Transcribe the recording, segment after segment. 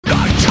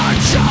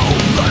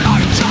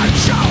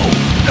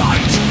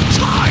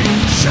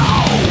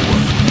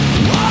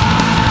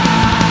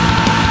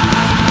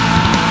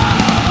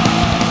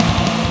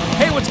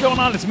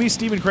on? It's me,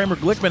 Stephen Kramer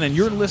Glickman, and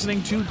you're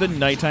listening to the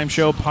Nighttime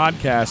Show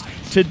podcast.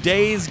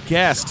 Today's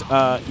guest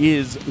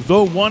is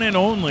the one and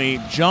only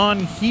Jon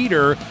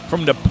Heder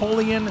from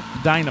Napoleon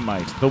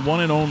Dynamite, the one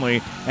and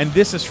only. And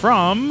this is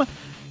from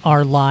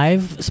our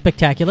live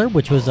spectacular,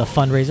 which was a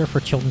fundraiser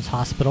for Children's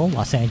Hospital,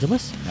 Los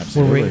Angeles.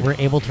 Absolutely. Where we were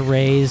able to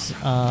raise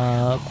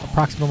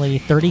approximately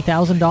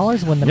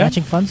 $30,000 when the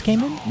matching funds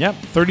came in. Yep,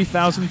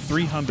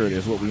 $30,300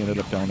 is what we ended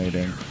up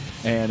donating.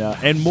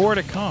 And more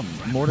to come.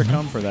 More to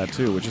come for that,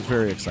 too, which is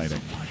very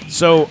exciting.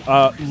 So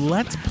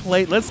let's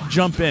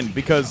jump in,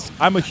 because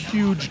I'm a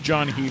huge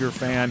Jon Heder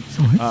fan,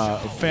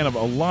 a fan of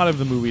a lot of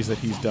the movies that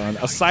he's done,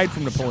 aside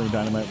from Napoleon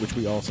Dynamite, which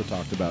we also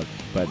talked about.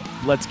 But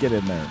let's get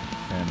in there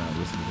and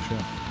listen to the show.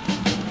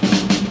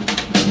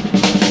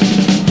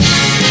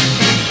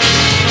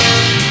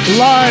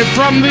 Live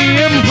from the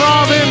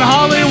Improv in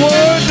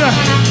Hollywood,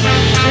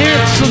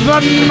 it's the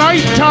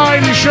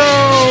Nighttime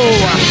Show.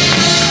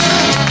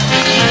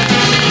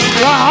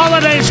 The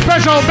holiday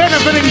special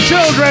benefiting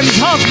Children's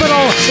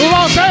Hospital,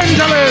 Los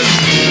Angeles,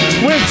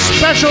 with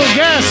special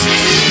guests,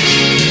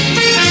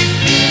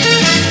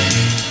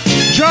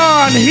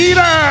 Jon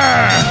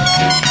Heder,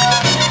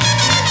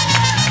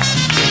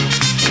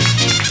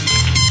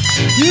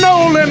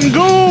 Nolan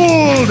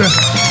Gould,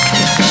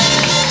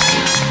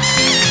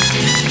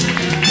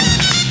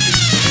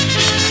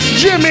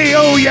 Jimmy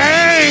O.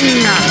 Yang,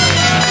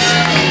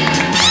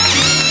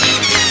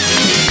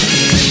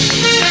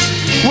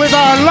 with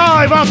our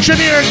live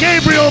auctioneer,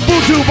 Gabriel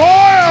Butu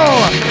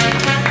Boyle.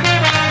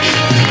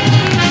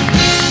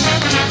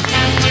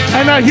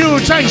 And a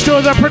huge thanks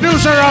to the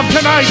producer of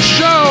tonight's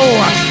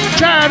show,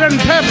 Chad and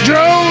Pep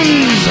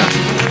Jones.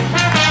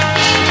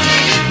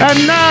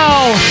 And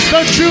now,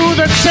 the Jew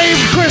that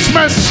saved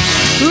Christmas.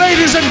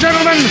 Ladies and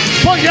gentlemen,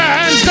 put your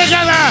hands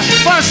together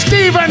for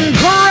Stephen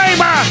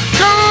Kramer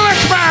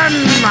Glickman.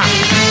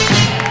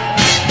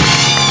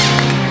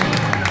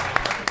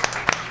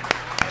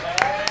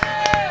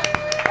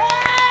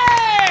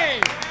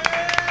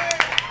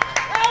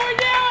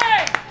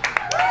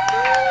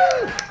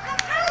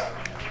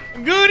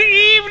 Good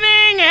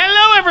evening.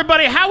 Hello,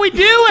 everybody. How we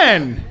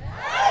doing?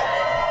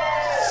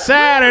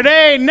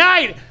 Saturday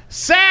night.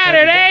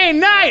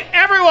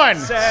 Everyone.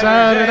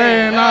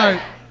 Saturday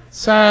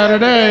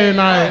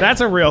night.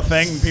 That's a real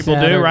thing people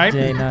do, right?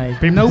 Saturday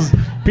night. Nope.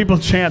 People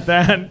chant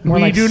that. More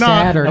We like do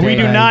not. Saturday We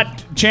do night.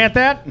 not chant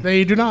that.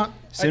 They do not.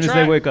 As soon as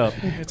they wake up.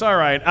 It's all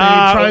right. They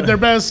tried their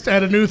best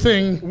at a new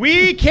thing.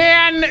 We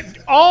can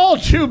all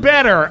do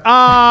better.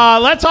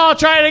 Let's all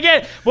try it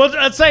again. Well,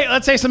 let's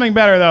say something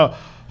better though.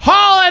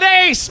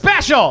 Holiday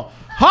special.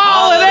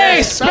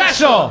 Holiday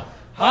special.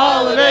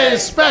 Holiday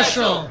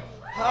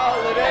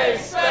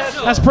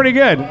special. That's pretty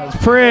good. That's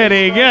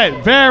pretty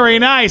good. Very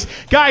nice.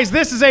 Guys,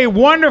 this is a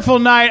wonderful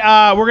night.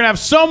 We're going to have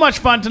so much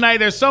fun tonight.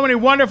 There's so many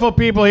wonderful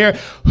people here.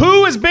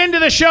 Who has been to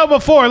the show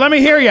before? Let me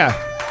hear you.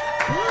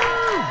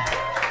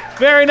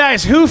 Very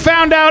nice. Who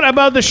found out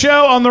about the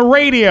show on the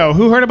radio?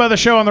 Who heard about the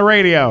show on the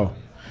radio?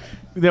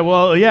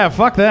 Well, yeah,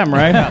 fuck them,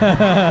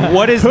 right?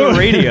 What is the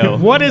radio?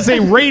 What is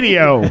a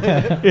radio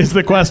is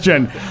the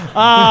question. We gave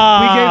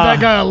that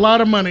guy a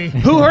lot of money.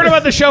 Who heard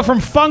about the show from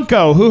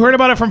Funko? Who heard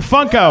about it from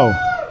Funko?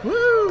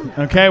 Woo.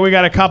 Okay, we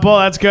got a couple.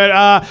 That's good.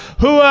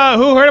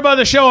 Who heard about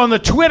the show on the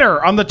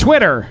Twitter? On the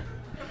Twitter.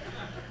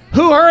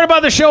 Who heard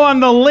about the show on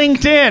the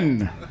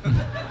LinkedIn?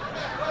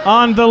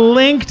 On the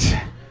linked.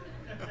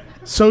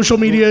 Social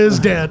media is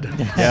dead.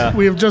 Yeah.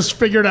 We have just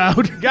figured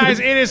out. Guys,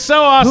 it is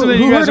so awesome that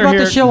Who you guys heard are about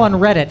here. the show on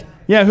Reddit?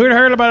 Yeah, who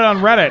heard about it on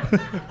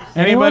Reddit?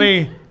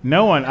 Anybody?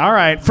 No one. All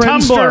right.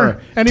 Friendster?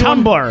 Tumblr.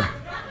 Anyone? Tumblr.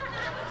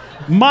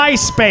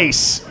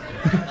 MySpace.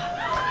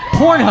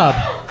 Pornhub.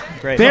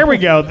 Great. There we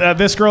go.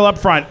 This girl up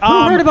front.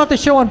 Who heard about the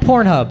show on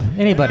Pornhub?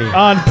 Anybody?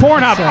 On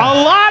Pornhub. So- A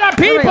lot of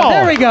people.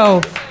 There we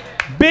go.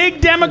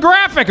 Big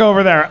demographic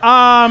over there.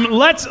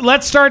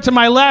 Let's start to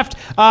my left.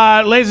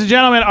 Ladies and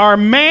gentlemen, our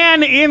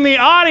man in the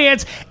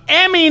audience,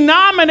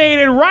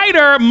 Emmy-nominated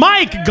writer,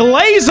 Mike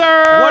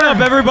Glazer. What up,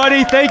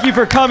 everybody? Thank you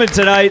for coming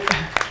tonight.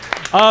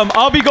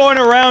 I'll be going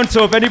around,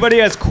 so if anybody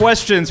has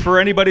questions for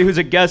anybody who's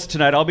a guest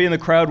tonight, I'll be in the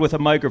crowd with a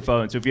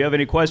microphone. So if you have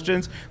any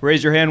questions,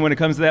 raise your hand when it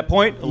comes to that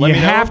point. Let me know.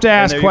 You have to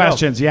and ask there you go.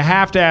 questions. You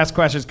have to ask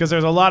questions because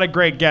there's a lot of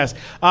great guests.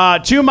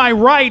 To my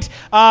right,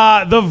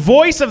 the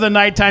voice of the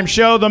Nighttime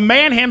Show, the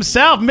man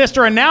himself,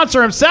 Mr.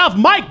 Announcer himself,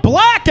 Mike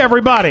Black,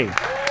 everybody.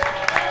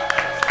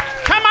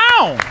 Come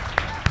on.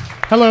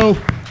 Hello.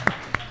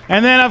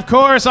 And then, of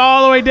course,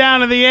 all the way down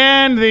to the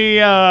end, the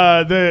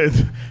asshole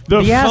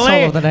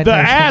of the Nighttime Show.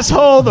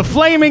 asshole, the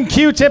flaming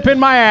Q-tip in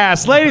my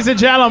ass. Ladies and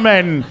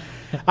gentlemen,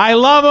 I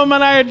love him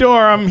and I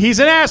adore him. He's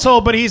an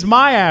asshole, but he's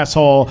my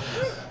asshole.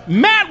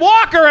 Matt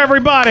Walker,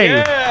 everybody.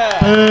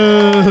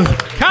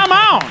 Come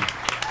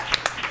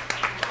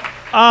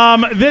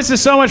on. This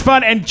is so much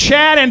fun. And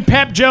Chad and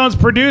Pep Jones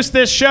produced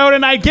this show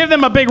tonight. Give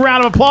them a big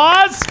round of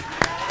applause.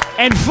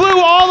 And flew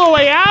all the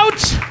way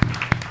out.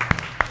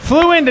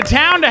 Flew into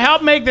town to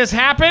help make this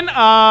happen.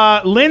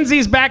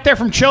 Lindsay's back there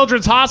from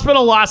Children's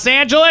Hospital, Los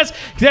Angeles.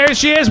 There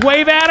she is.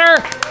 Wave at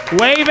her.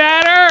 Wave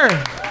at her.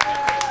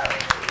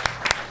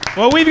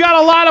 Well, we've got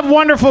a lot of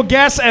wonderful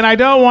guests, and I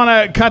don't want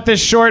to cut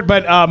this short,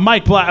 but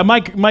Mike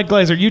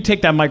Glazer, you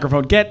take that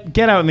microphone. Get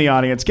out in the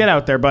audience. Get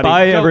out there, buddy.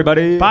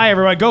 Everybody. Bye,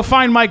 everybody. Go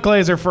find Mike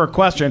Glazer for a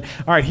question.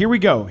 All right, here we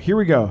go.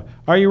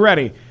 Are you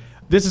ready?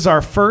 This is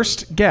our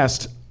first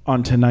guest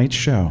on tonight's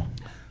show.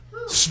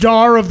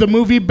 Star of the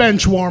movie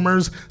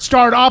Benchwarmers,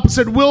 starred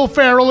opposite Will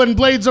Ferrell in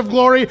Blades of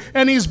Glory,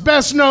 and he's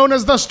best known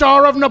as the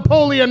star of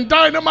Napoleon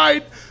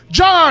Dynamite,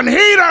 Jon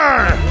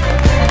Heder!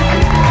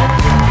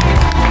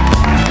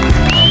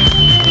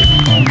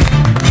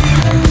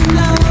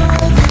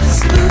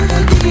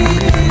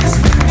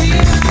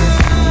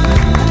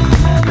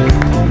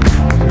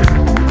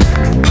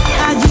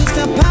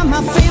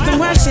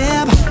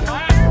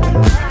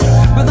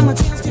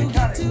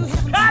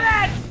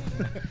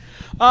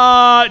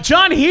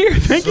 Jon Heder,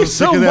 thank you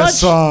so much. That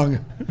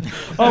song.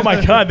 Oh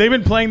my God, they've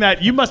been playing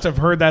that. You must have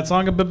heard that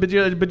song a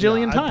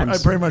bajillion times.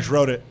 I pretty much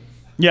wrote it.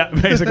 Yeah,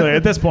 basically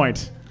at this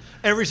point.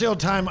 Every single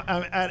time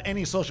I'm at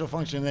any social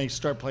function, they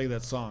start playing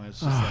that song. It's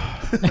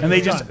just like,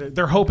 and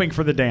they're hoping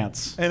for the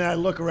dance. And I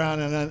look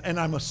around and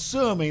I'm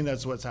assuming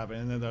that's what's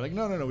happening. And then they're like,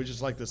 no, we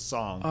just like this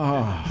song.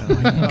 Oh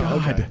my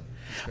God. Okay.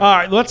 All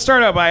right, let's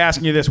start out by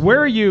asking you this: where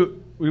are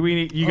you?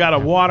 You got a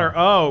water.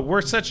 Oh,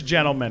 we're such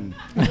gentlemen.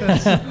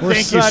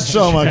 Thank you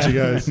so much, you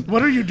guys.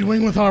 What are you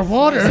doing with our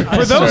water?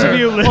 For those of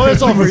you,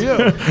 it's all for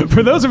you.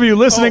 For those of you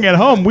listening at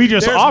home, we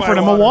just offered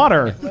him a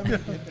water.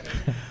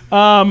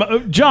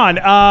 Jon,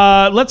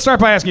 let's start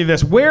by asking you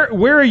this: Where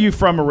are you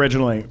from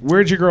originally?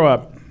 Where'd you grow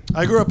up?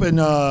 I grew up in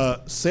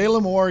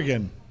Salem,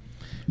 Oregon.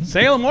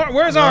 Salem,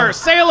 where's our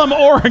Salem,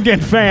 Oregon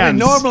fans? And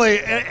normally,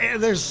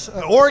 there's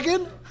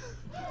Oregon,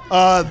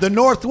 the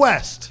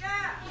Northwest.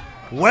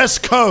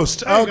 West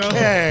Coast.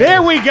 Okay.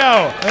 There we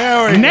go.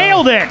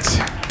 Nailed it.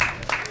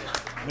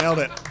 Nailed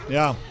it.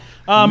 Yeah.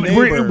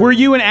 Were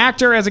you an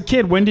actor as a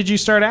kid? When did you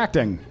start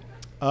acting?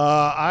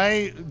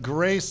 I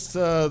graced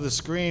the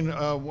screen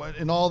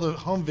in all the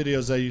home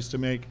videos I used to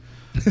make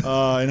in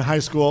high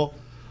school.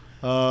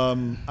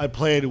 I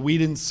played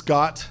Whedon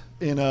Scott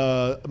in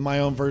my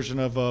own version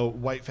of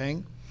White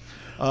Fang.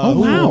 Oh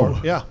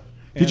wow! Yeah.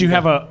 Did you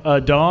have a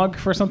dog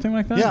for something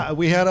like that? Yeah,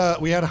 we had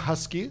a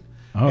husky.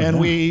 Oh, and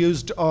yeah. we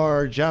used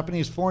our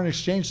Japanese foreign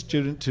exchange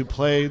student to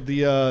play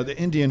the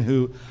Indian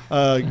who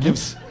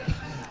gives.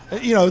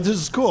 This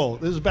is cool.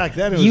 This is back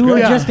then. It was you great. were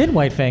just in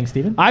White Fang,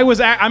 Stephen.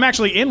 I'm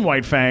actually in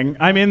White Fang.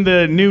 I'm in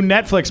the new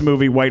Netflix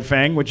movie White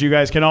Fang, which you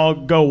guys can all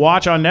go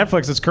watch on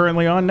Netflix. It's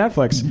currently on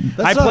Netflix.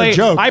 That's not a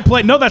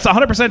joke. No, that's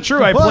 100%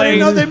 true. I didn't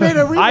know they made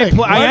a remake.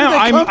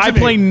 I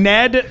play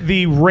Ned,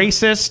 the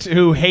racist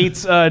who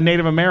hates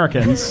Native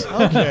Americans.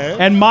 Okay.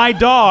 And my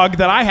dog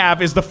that I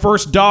have is the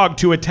first dog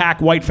to attack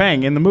White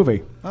Fang in the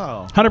movie.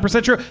 Oh.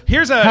 100% true.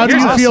 How do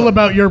you feel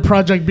about your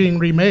project being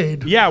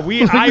remade? Yeah,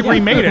 I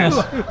remade it. I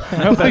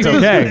hope that's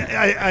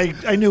okay.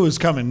 I knew it was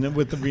coming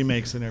with the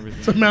remakes and everything.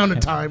 It's the amount of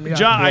time. Yeah.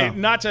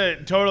 Jon, not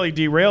to totally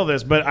derail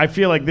this, but I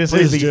feel like this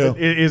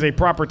is a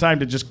proper time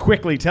to just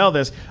quickly tell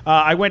this.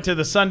 I went to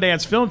the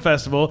Sundance Film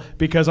Festival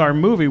because our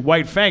movie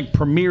White Fang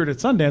premiered at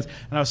Sundance,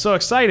 and I was so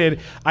excited.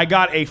 I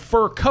got a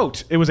fur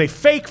coat. It was a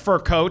fake fur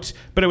coat,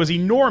 but it was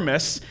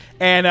enormous.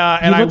 And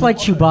you looked like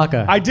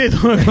Chewbacca. I did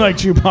look like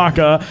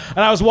Chewbacca. And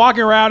I was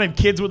walking around and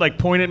kids would like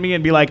point at me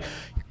and be like,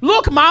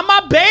 "Look,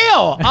 Mama, a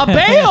bale!"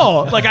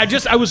 Like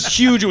I was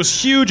huge. It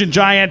was huge and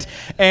giant,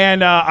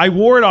 and I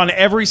wore it on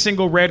every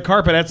single red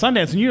carpet at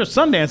Sundance. And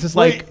Sundance is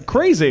like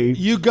crazy.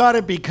 You got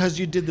it because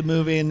you did the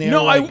movie, and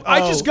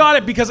I just got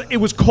it because it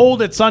was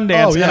cold at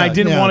Sundance, and I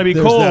didn't want to be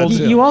cold.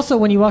 You also,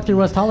 when you walk through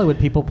West Hollywood,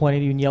 people point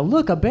at you and yell,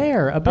 "Look, a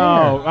bear!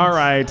 Oh, all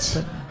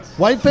right.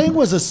 White Fang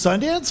was a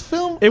Sundance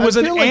film? It was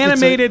an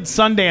animated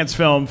Sundance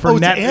film for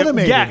Netflix.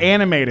 Animated. Yeah,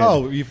 animated.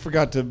 Oh, you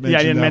forgot to mention that. Yeah,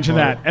 I didn't mention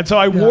part. that. And so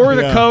I wore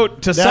the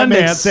coat to that Sundance.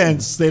 That makes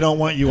sense. They don't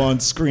want you on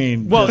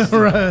screen. Well, the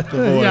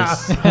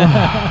voice.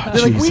 Yeah.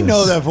 They're like, we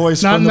know that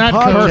voice Not from the in that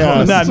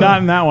podcast. Not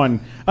in that one.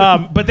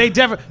 But they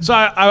definitely. So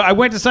I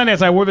went to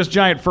Sundance. I wore this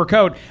giant fur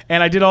coat,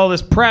 and I did all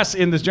this press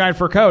in this giant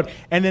fur coat.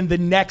 And then the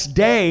next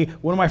day,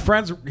 one of my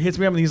friends hits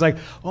me up, and he's like,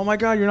 "Oh my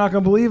God, you're not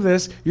going to believe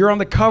this! You're on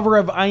the cover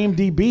of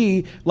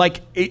IMDb,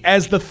 like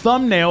as the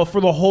thumbnail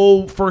for the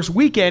whole first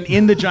weekend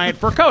in the giant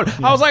fur coat."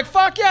 Yeah. I was like,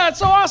 "Fuck yeah, it's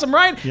so awesome,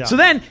 right?" Yeah. So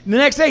then the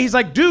next day, he's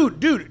like, "Dude,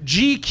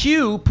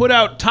 GQ put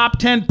out top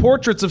 10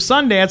 portraits of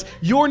Sundance.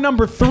 You're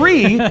number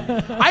 3.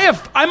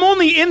 I'm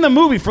only in the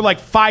movie for like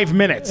 5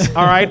 minutes,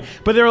 all right?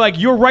 But they're like,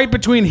 you're right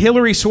between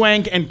Hillary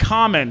Swank and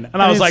Common,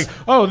 and I was like,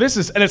 oh, this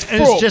is, and it's full.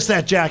 And it's just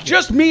that jacket,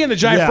 just me in the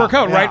giant fur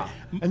coat, right?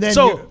 And then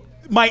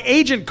my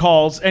agent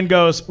calls and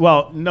goes,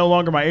 well, no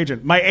longer my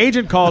agent. My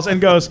agent calls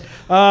and goes,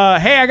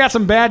 hey, I got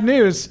some bad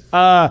news.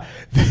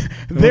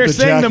 They're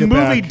saying the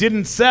movie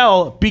didn't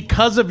sell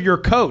because of your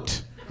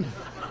coat.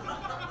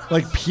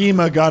 Like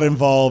Pima got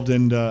involved,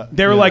 and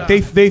they were like,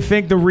 they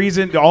think the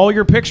reason all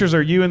your pictures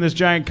are you in this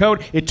giant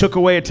coat, it took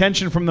away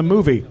attention from the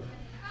movie.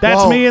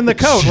 That's me in the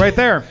coat right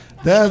there.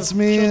 That's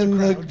me in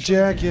the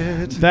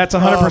jacket. That's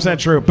 100%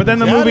 true. But then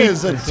the movie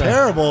is a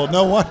terrible.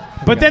 No one.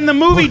 But then the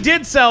movie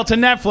did sell to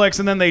Netflix,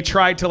 and then they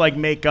tried to like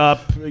make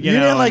up. You know,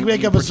 didn't like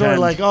make up a story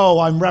pretend. like, oh,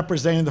 I'm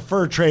representing the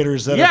fur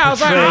traders that Yeah, I are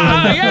was like,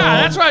 portrayed.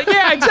 yeah, that's right.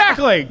 Yeah,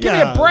 exactly. Give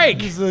me a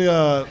break. He's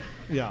the,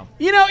 yeah.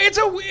 You know,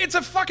 it's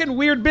a fucking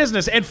weird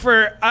business. And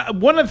for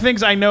one of the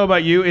things I know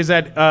about you is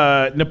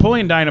that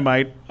Napoleon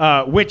Dynamite,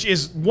 which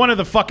is one of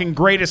the fucking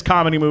greatest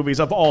comedy movies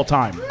of all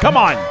time. Come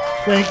on.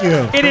 Thank you.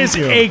 It is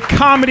a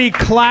comedy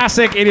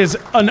classic. It is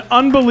an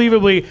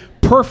unbelievably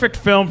perfect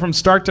film from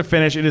start to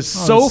finish. It is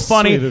so that's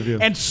funny sweet of you.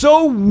 and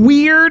so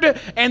weird,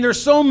 and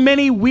there's so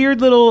many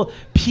weird little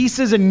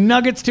pieces and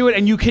nuggets to it,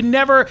 and you can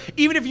never,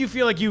 even if you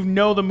feel like you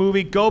know the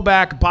movie, go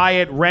back, buy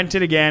it, rent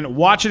it again,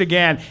 watch it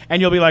again,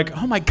 and you'll be like,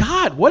 oh my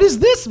God, what is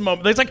this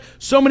moment? There's like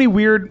so many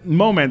weird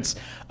moments.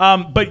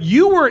 But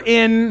you were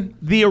in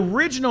the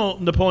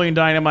original Napoleon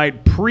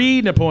Dynamite,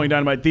 pre-Napoleon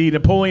Dynamite, the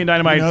Napoleon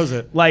Dynamite, He knows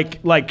it.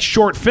 like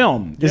short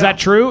film. Is that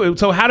true?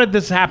 So how did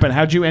this happen?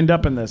 How did you end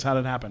up in this? How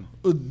did it happen?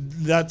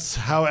 That's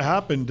how it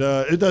happened.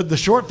 The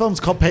short film's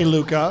called Pay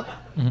Luca.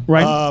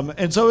 Right.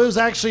 And so it was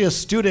actually a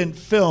student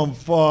film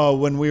for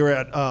when we were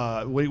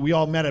at, we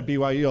all met at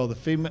BYU, all the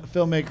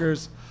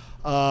filmmakers,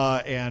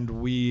 and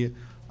we,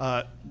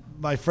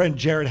 my friend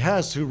Jared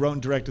Hess, who wrote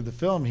and directed the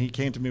film, he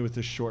came to me with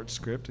this short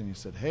script and he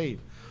said, hey,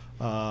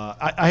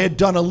 I had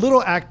done a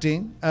little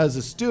acting as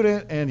a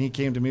student, and he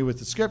came to me with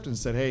the script and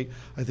said, hey,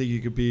 I think you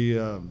could be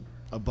a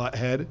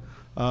butthead.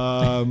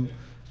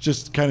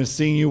 Just kind of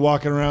seeing you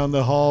walking around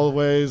the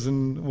hallways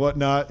and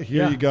whatnot.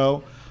 Here you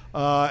go.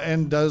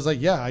 And I was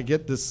like, yeah, I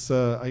get this.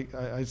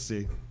 I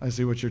see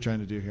what you're trying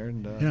to do here.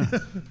 And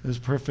it was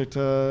perfect.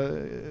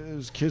 It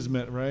was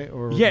kismet, right?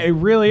 Or Yeah, it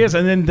really is.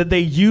 And then did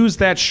they use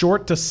that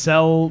short to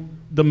sell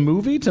the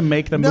movie, to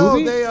make the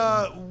movie?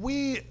 No,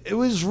 it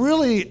was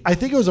really, I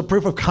think it was a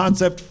proof of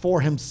concept for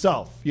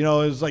himself. You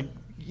know, it was like,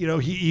 you know,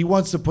 he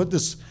wants to put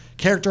this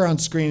character on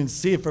screen and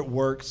see if it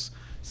works.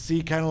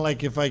 See kind of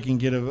like if I can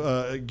get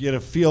a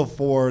feel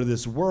for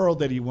this world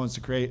that he wants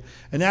to create.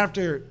 And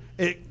after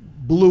it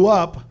blew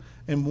up,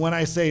 and when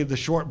I say the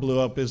short blew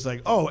up, is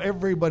like, oh,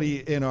 everybody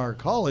in our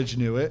college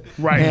knew it.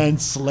 Right. And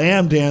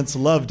Slam Dance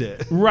loved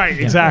it. Right,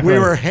 exactly. We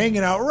were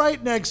hanging out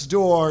right next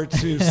door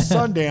to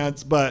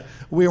Sundance, but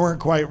we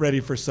weren't quite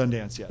ready for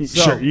Sundance yet.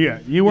 So, sure,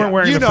 yeah. You weren't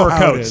wearing you the know fur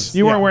how it coats. is.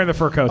 You weren't Yeah. wearing the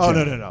fur coats. Oh,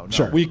 yet. no.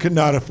 Sure. We could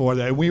not afford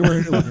that. We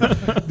were.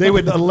 They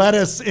would let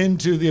us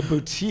into the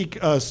boutique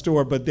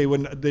store, but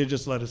they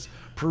just let us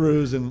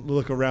peruse and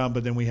look around.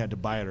 But then we had to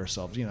buy it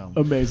ourselves. You know,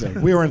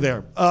 Amazing. We weren't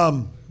there.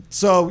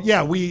 So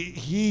yeah,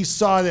 he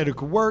saw that it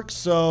could work.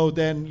 So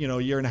then, you know,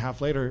 a year and a half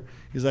later,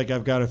 he's like,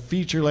 I've got a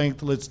feature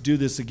length. Let's do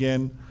this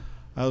again.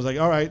 I was like,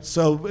 all right.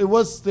 So there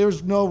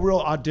was no real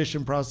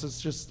audition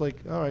process. Just like,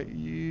 all right,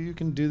 you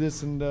can do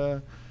this, and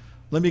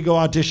let me go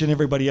audition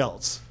everybody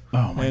else.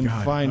 Oh my and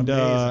God, find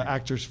amazing.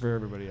 actors for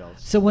everybody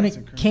else. So when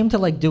it came to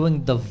like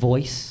doing the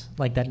voice,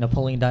 like that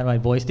Napoleon Dynamite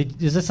voice,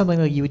 is this something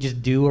that you would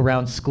just do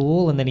around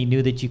school, and then he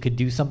knew that you could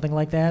do something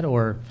like that,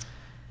 or?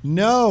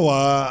 No,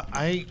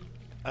 I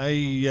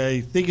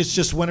think it's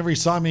just whenever he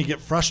saw me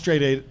get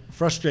frustrated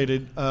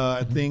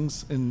at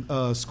things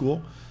in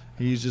school,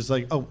 he's just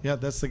like, oh yeah,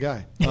 that's the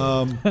guy.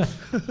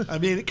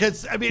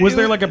 Was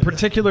there like a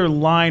particular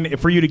line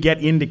for you to get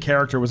into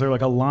character? Was there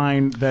like a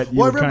line that you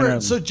Well, I were remember. kind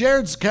of? So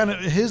Jared's kind of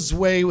his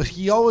way.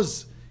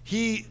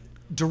 He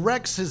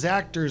directs his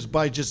actors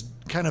by just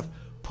kind of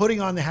putting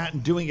on the hat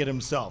and doing it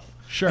himself.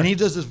 Sure. And he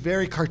does this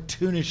very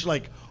cartoonish,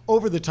 like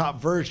over the top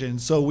version.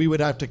 So we would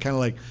have to kind of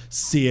like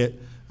see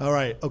it. All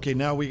right, okay,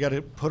 now we got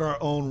to put our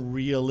own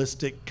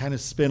realistic kind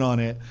of spin on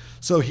it.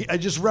 So I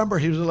just remember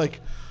he was like,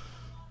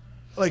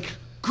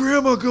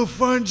 Grandma, go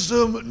find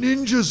some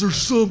ninjas or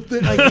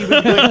something. Like, it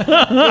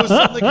was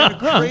something kind of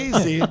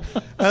crazy.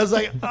 I was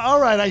like, all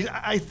right,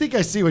 I think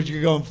I see what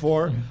you're going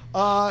for.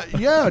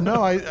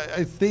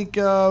 I think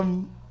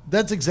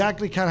that's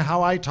exactly kind of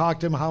how I talked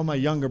to him, how my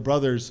younger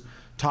brothers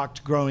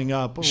talked growing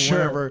up, or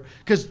whatever.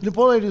 Because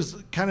Napoleon is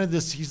kind of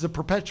he's the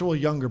perpetual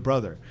younger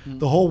brother.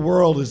 The whole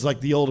world is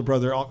like the older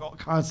brother,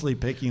 constantly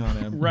picking on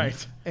him.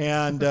 Right.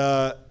 And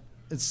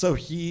so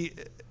he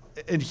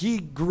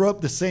grew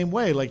up the same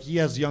way. Like, he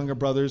has younger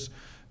brothers,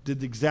 did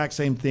the exact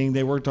same thing.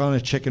 They worked on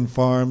a chicken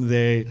farm.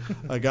 They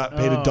got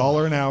paid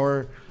 $1 an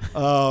hour.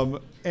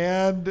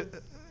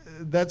 And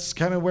that's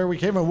kind of where we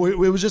came from. It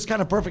was just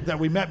kind of perfect that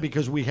we met,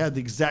 because we had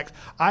the exact.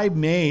 I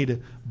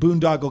made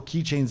boondoggle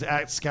keychains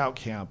at Scout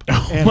Camp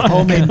and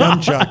homemade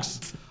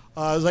nunchucks.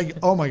 I was like,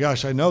 oh my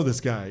gosh, I know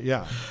this guy.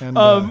 Yeah. And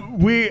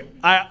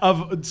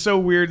it's so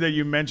weird that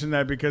you mentioned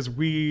that, because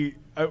we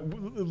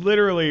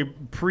literally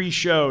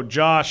pre-show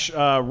Josh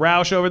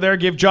Roush over there.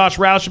 Give Josh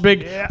Roush a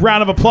big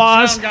round of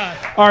applause.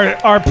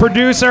 Our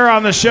producer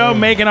on the show,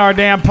 making our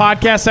damn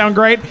podcast sound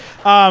great.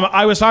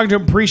 I was talking to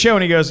him pre-show,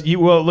 and he goes,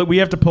 we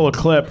have to pull a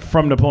clip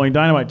from Napoleon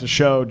Dynamite to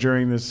show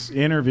during this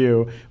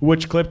interview.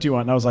 Which clip do you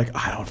want? And I was like,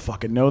 I don't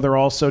fucking know. They're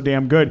all so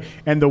damn good.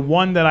 And the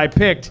one that I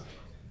picked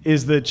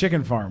is the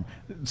chicken farm.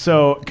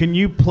 So can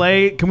we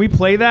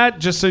play that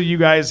just so you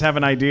guys have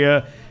an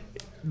idea?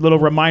 little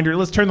reminder.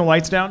 Let's turn the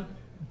lights down.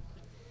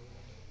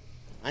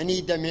 I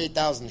need them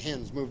 8,000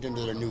 hens moved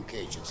into their new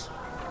cages.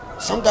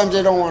 Sometimes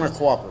they don't want to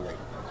cooperate.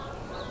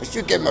 But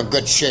you give them a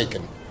good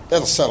shaking,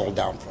 they'll settle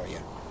down for you.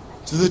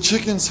 Do the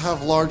chickens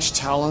have large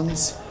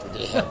talons? Do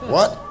they have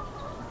what?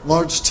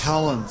 Large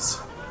talons.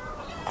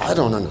 I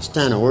don't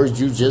understand the words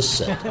you just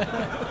said.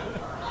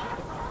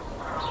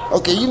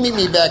 Okay, you meet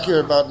me back here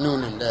about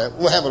noon and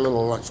we'll have a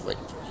little lunch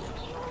waiting for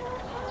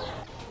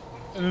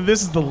you. And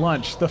this is the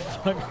lunch. The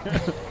fuck.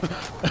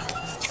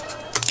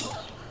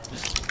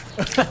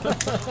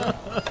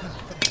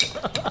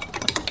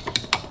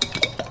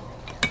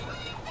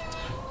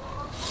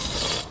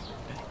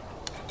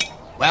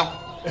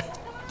 Well,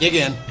 dig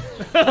in.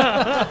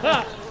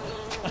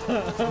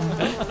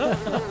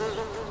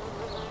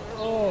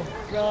 Oh,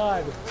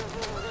 God.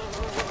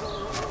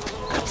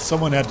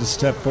 Someone had to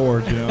step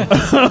forward, you know.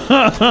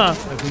 I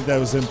think that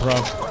was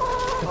improv.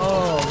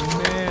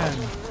 Oh, man.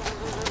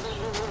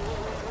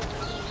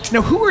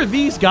 Now, who are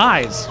these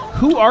guys?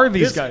 Who are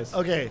these guys?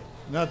 Okay,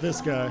 not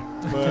this guy,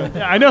 but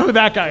Yeah, I know who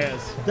that guy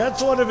is.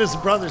 that's one of his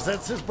brothers.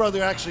 That's his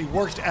brother actually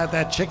worked at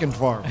that chicken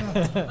farm.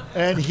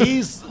 And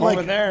he's like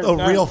a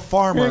real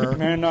farmer.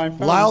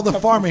 Lyle the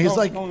farmer, he's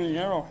like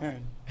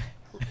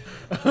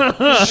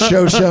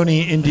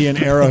Shoshone Indian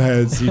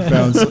arrowheads he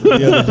found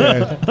the other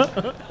day.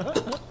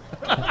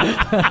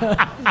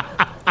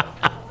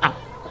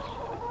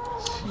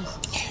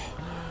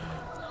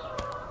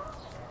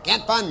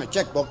 Can't find my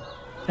checkbook.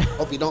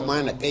 Hope you don't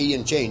mind I pay you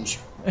in change.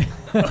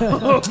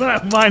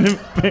 Mine.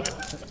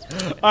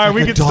 All right,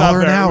 we can stop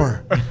 $1 there. an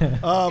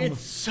hour.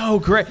 It's so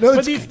great. No,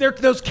 but it's-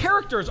 those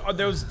characters, are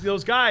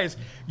those guys,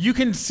 you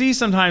can see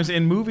sometimes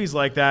in movies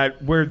like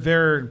that where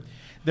they're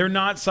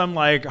not some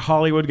like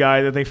Hollywood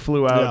guy that they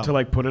flew out to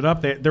like put it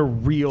up. They're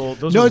real.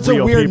 Those No, are it's a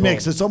real weird people.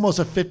 mix. It's almost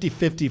a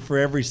 50-50 for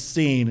every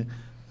scene.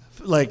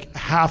 Like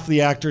half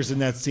the actors in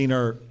that scene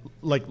are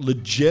like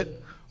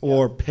legit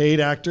or paid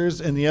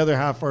actors, and the other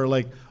half are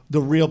like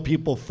the real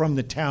people from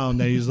the town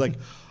that he's like,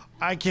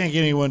 I can't get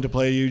anyone to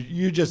play you.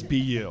 You just be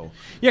you.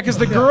 Yeah, because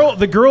the girl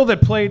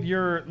that played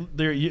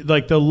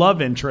like the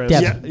love interest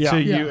Deb. to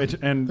you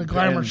and the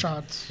glamour and-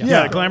 shots.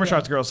 Yeah, the glamour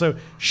shots girl. So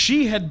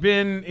she had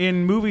been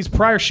in movies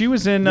prior. She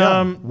was in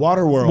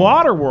Waterworld.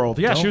 Waterworld.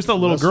 Yeah, she was the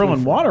little Don't girl in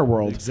mess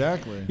Waterworld.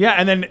 Exactly. Yeah,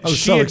 and then was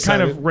she so had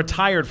kind of excited.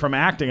 retired from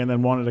acting and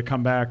then wanted to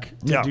come back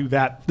to do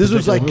that. This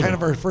was particular like movie. kind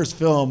of her first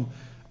film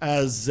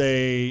as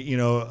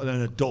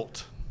an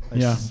adult. I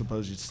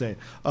suppose you'd say.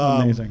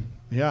 Amazing.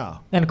 Yeah.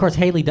 And of course,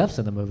 Haley Duff's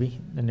in the movie,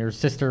 and her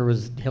sister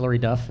was Hillary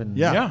Duff. And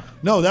Yeah.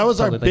 No, that was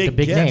our Probably, like, the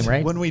big big get name,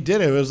 right? when we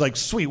did it. It was like,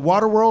 sweet,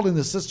 Waterworld and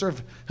the sister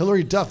of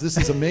Hillary Duff. This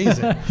is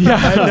amazing.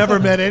 I'd never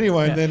met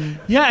anyone. Then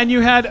Yeah, and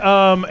you had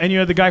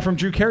the guy from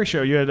Drew Carey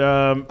show. You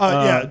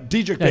had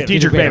Diedrich Bader.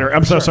 Diedrich Bader.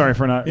 I'm so sorry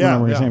for not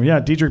remembering his yeah. name. Yeah,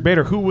 Diedrich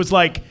Bader, who was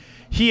like,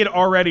 he had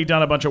already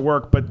done a bunch of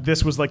work, but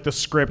this was like the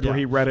script where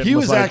he read it. He and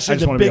was like, I actually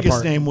just the wanna be a biggest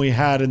part. name we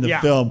had in the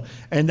Yeah. film,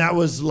 and that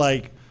was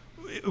like,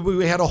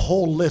 we had a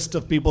whole list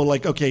of people.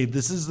 Like, okay,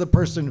 this is the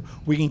person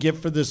we can get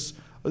for this.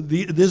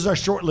 This is our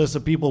short list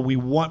of people we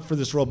want for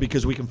this role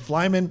because we can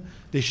fly them in.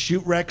 They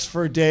shoot Rex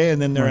for a day,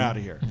 and then they're out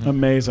of here.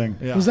 Amazing.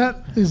 Yeah.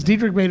 Is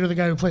Diedrich Bader the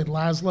guy who played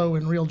Laszlo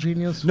in Real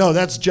Genius? No,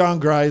 that's John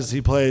Grice.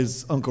 He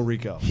plays Uncle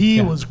Rico. He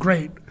was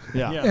great.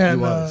 Yeah, he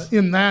And was.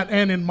 in that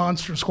and in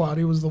Monster Squad,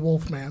 he was the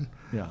Wolfman.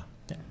 Yeah.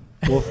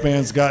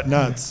 Wolfman's got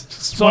nuts.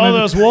 So all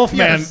those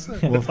Wolfman, Yes.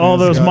 all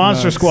those got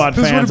Monster nuts. Squad This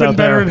would have fans been out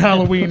better there. in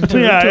Halloween.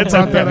 To It's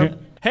brought that okay. up.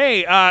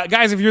 Hey,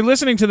 guys, if you're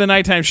listening to the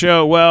nighttime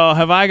show, well,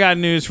 have I got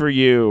news for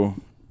you?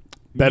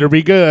 Better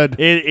be good.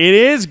 It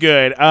is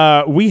good.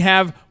 We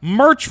have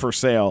merch for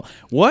sale.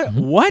 What?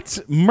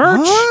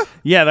 Merch? Huh?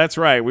 Yeah, that's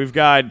right. We've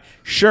got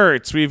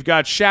shirts. We've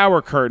got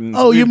shower curtains.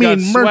 Oh, you we've got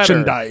mean sweaters.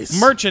 merchandise.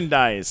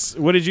 Merchandise.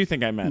 What did you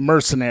think I meant?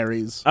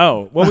 Mercenaries.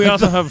 Oh, well, we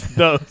also have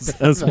those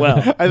as well.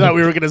 I thought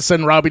we were going to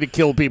send Robbie to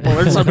kill people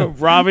or something.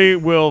 Robbie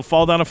will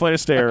fall down a flight of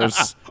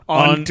stairs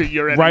Onto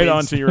your right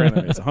enemies. onto your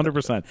enemies,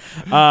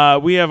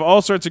 100%. We have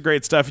all sorts of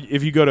great stuff.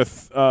 If you go to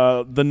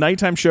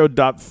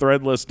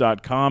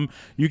thenightimeshow.threadless.com,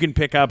 you can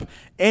pick up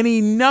any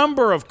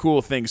number of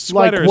cool things,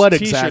 Like sweaters, what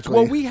t-shirts. exactly?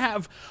 Well,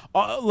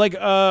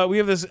 we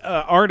have this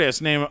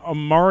artist named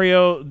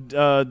Mario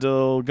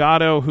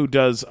Delgado who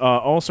does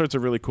all sorts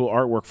of really cool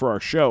artwork for our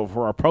show,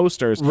 for our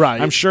posters.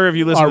 Right. I'm sure if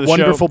you listen Our to the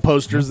wonderful show,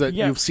 posters that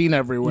Yeah. you've seen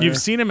everywhere. You've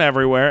seen him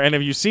everywhere, and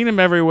if you've seen him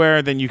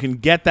everywhere, then you can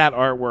get that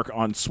artwork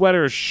on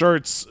sweaters,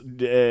 shirts.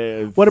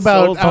 What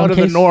about phone out of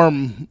the case,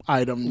 norm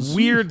items?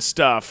 weird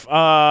stuff?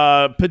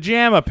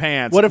 Pajama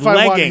pants. What if I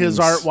want leggings. his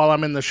art while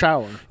I'm in the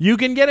shower? You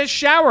can get a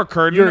shower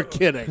curtain. You're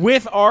kidding.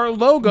 With our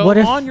logo What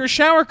if- on your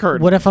shower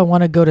curtain. What if I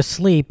want to go to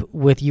sleep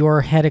with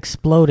your head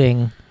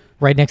exploding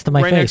right next to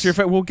my right face? next to your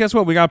face. Well, guess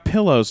what? We got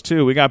pillows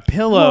too. We got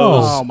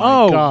pillows. Oh, my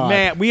God.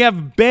 man, we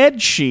have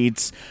bed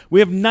sheets. We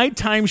have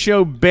nighttime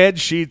show bed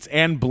sheets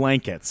and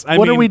blankets.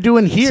 What are we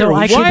doing here? So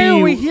I should Why are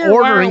be we here?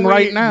 ordering Why are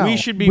we- right now. We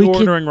should be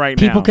ordering right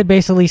now. People could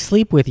basically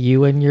sleep with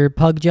you and your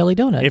pug jelly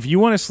donut. If you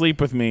want to sleep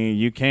with me,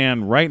 you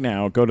can right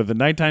now. Go to the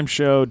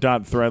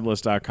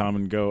nighttimeshow.threadless.com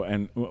and go,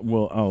 and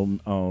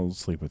I'll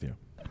sleep with you.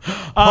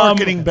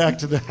 Harkening back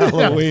to the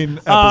Halloween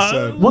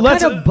episode. What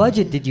Let's- kind of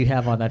budget did you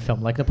have on that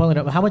film? Like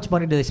Napoleon, how much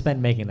money did they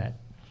spend making that?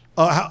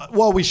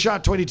 Well, we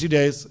shot 22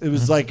 days. It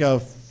was like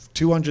a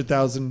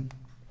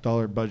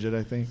 $200,000 budget,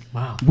 I think.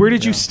 Wow. Where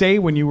did you stay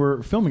when you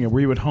were filming it? Were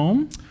you at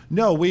home?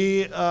 No,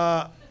 we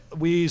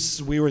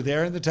were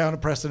there in the town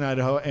of Preston,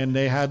 Idaho, and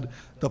they had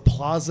the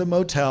Plaza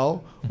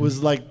Motel.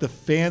 Was like the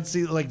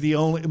fancy, like the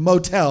only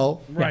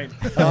motel. Right.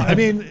 I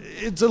mean,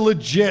 it's a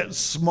legit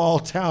small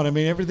town. I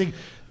mean, everything.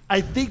 I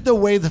think the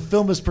way the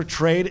film is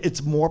portrayed,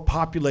 it's more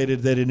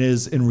populated than it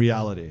is in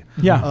reality.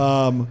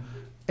 Yeah.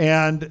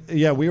 And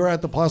yeah, we were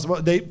at the Plaza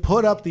Motel. They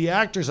put up the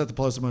actors at the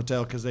Plaza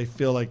Motel because they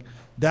feel like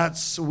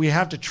we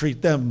have to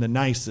treat them the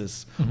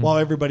nicest, while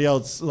everybody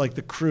else, like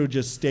the crew,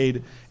 just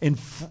stayed in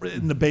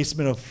the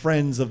basement of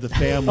friends of the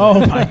family.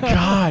 Oh my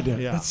God,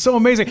 Yeah. that's so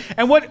amazing!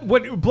 And what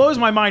blows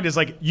my mind is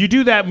like you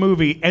do that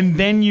movie, and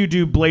then you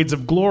do Blades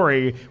of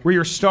Glory, where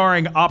you're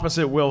starring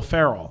opposite Will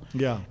Ferrell.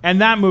 Yeah. and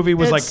that movie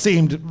was It like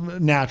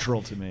seemed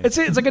natural to me. it's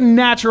like a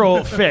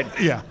natural fit.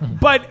 Yeah.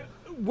 but.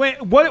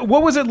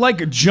 What was it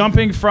like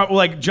jumping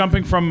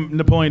from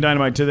Napoleon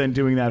Dynamite to then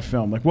doing that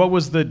film? Like, what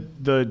was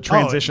the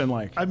transition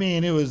like? I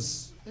mean, it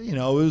was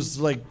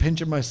like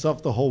pinching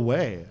myself the whole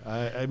way.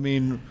 I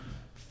mean,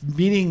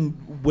 meeting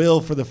Will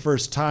for the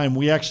first time,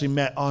 we actually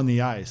met on the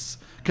ice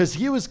because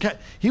he was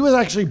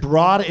actually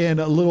brought in.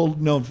 A little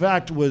known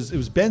fact it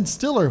was Ben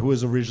Stiller who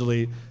was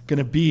originally going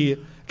to be,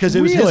 because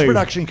it was his Really?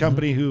 production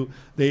company who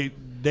they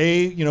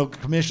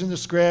commissioned the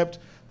script.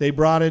 They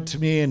brought it to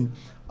me, and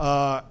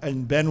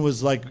Ben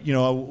was like,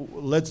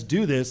 let's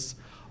do this.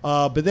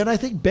 But then I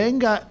think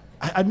Ben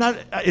I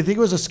think it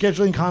was a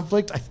scheduling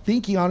conflict. I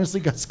think he honestly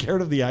got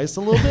scared of the ice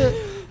a little bit.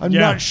 I'm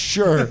Yeah. not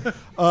sure.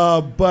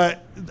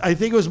 But I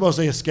think it was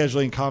mostly a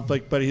scheduling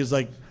conflict. But he was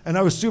like, and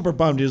I was super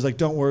bummed. He was like,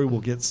 don't worry,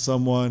 we'll get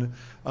someone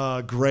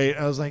great.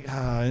 I was like,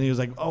 and he was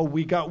like, oh,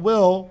 we got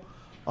Will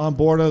on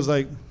board. I was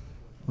like,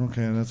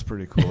 okay, that's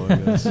pretty cool, I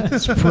guess.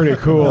 It's pretty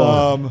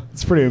cool.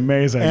 It's pretty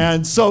amazing.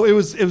 And so it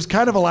was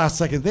kind of a last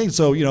second thing.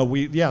 So,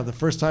 the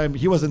first time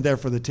he wasn't there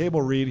for the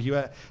table read, he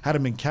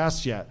hadn't been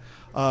cast yet.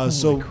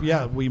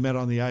 We met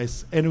on the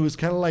ice, and it was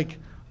kind of like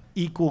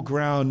equal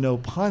ground, no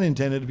pun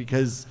intended,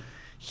 because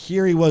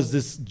here he was,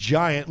 this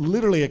giant,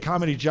 literally a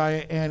comedy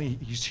giant, and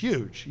he's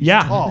huge. He's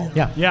tall.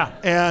 Yeah.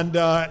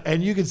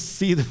 And you could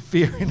see the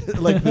fear,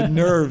 like the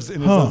nerves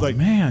in his eyes. Like,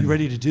 man. you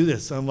ready to do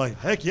this? I'm like,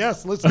 heck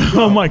yes, let's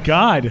go. Oh my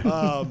God.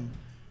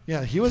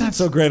 Yeah, he wasn't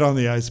so great on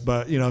the ice,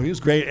 but he was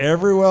great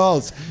everywhere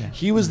else. Yeah.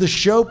 He was the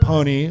show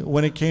pony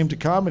when it came to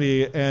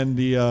comedy, and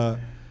the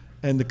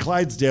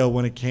Clydesdale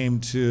when it came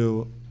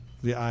to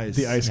the ice.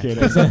 The ice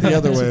skating. Is that the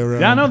other way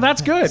around? Yeah, no,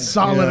 that's good.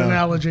 Solid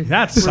analogy.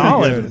 That's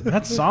solid.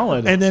 That's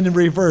solid. And then in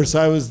reverse,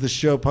 I was the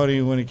show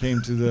pony when it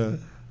came to the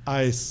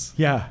ice.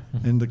 Yeah.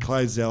 And the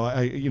Clydesdale,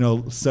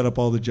 I set up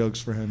all the jokes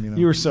for him.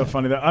 You were so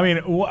funny though. I mean,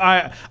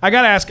 I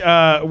got to ask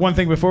one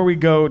thing before we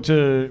go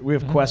to. We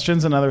have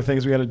questions and other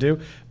things we got to do,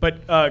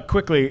 but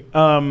quickly,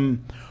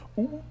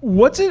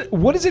 what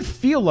does it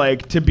feel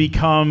like to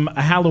become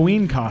a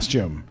Halloween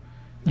costume?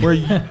 Where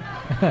you,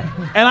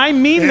 and I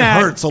mean it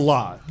hurts a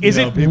lot. Is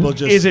it people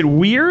just? Is it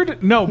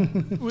weird? No.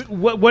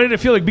 What did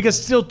it feel like?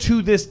 Because still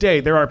to this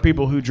day, there are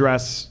people who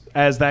dress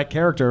as that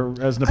character,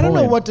 as Napoleon. I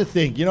don't know what to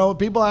think.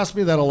 People ask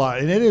me that a lot,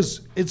 and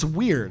it's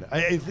weird.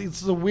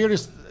 It's the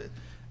weirdest.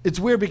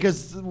 It's weird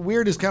because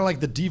weird is kind of like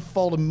the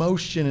default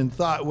emotion and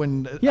thought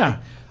when. Yeah.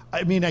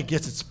 I mean, I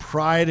guess it's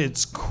pride.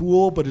 It's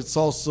cool, but it's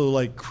also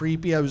like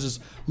creepy. I was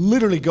just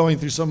literally going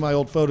through some of my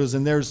old photos,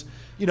 and there's,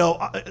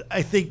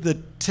 I think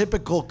the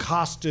typical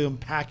costume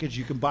package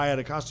you can buy at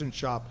a costume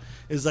shop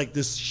is like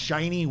this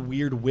shiny,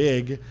 weird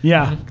wig.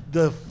 Yeah.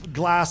 The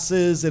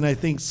glasses, and I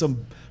think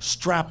some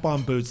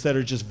strap-on boots that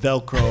are just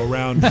Velcro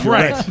around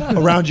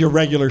around your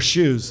regular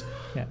shoes.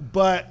 Yeah.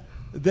 But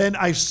then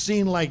I've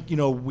seen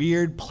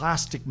weird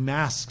plastic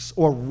masks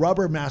or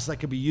rubber masks that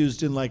could be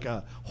used in like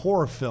a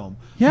horror film.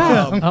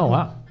 Yeah. Oh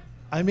wow.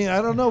 I mean,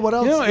 I don't know what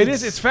else.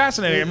 It's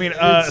fascinating. I mean,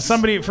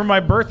 somebody for my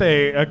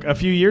birthday a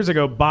few years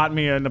ago bought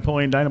me a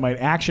Napoleon Dynamite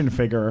action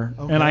figure,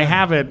 and I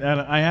have it,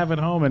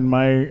 home on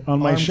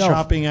my shelf.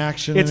 Chopping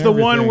action. It's and the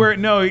one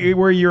everything.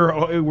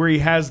 where he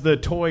has the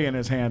toy in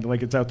his hand,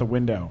 like it's out the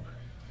window.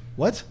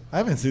 What? I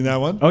haven't seen that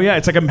one. Oh yeah,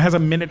 it's like has a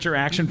miniature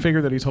action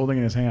figure that he's holding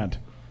in his hand.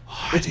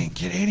 I didn't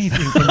get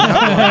anything from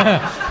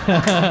that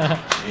one.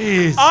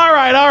 Jeez. All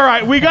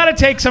right. We got to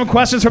take some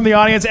questions from the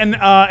audience,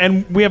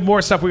 and we have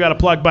more stuff we got to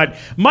plug. But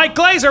Mike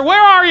Glazer,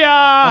 where are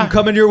ya? I'm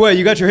coming your way.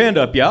 You got your hand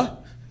up, yeah?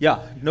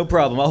 Yeah, no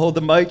problem. I'll hold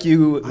the mic.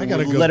 You I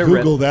gotta go let it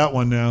Google rip. that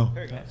one now.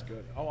 That's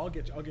good. Oh, I'll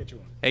get you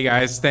one. Hey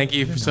guys, thank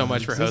you so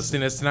much for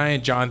hosting us tonight.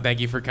 And John, thank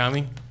you for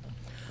coming.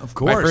 Of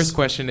course. My first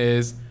question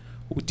is,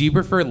 do you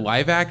prefer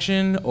live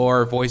action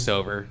or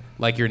voiceover,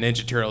 like your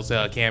Ninja Turtles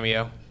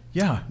cameo?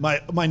 Yeah. My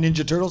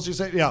Ninja Turtles, you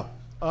say? Yeah.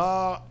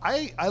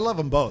 I love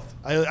them both.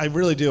 I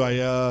really do.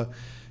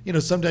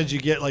 Sometimes you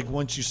get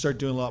once you start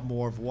doing a lot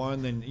more of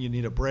one, then you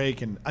need a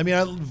break. And I mean,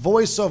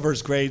 voiceover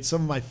is great.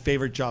 Some of my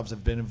favorite jobs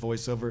have been in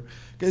voiceover.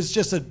 It's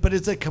just but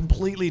it's a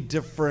completely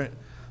different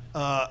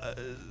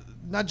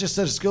not just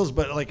set of skills,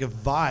 but like a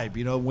vibe.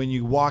 You know, when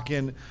you walk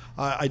in,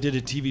 I did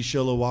a TV show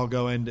a little while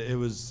ago, and it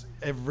was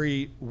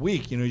every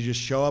week. You know, you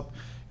just show up.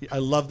 I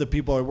love the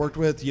people I worked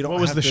with. You don't. What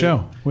was have the to,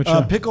 show? Which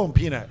show? Pickle and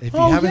Peanut. If you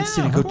haven't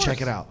seen it, go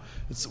check it out.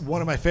 It's one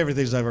of my favorite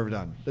things I've ever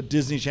done. The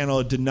Disney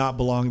Channel did not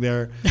belong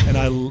there, and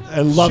I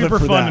love it for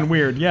Super fun that. and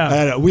weird,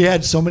 yeah. And we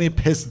had so many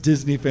pissed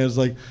Disney fans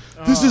like,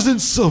 this isn't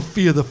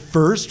Sophia the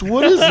First.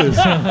 What is this? It's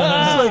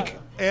like,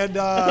 and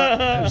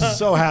I'm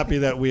so happy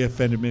that we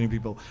offended many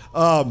people.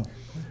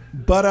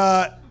 But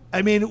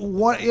I mean,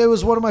 it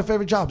was one of my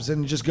favorite jobs,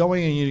 and just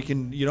going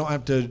and you don't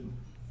have to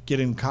get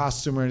in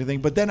costume or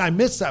anything. But then I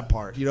missed that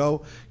part, you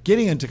know,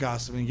 getting into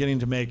costume and getting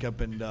into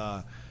makeup and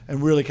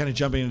really kind of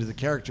jumping into the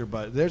character.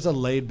 But there's a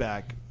laid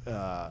back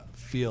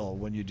feel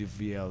when you do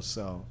VO,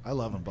 so I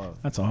love them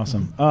both. That's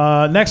awesome.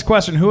 Next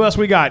question. Who else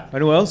we got?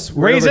 Anyone else?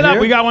 Raise it up.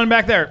 We got one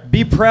back there.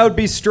 Be proud,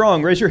 be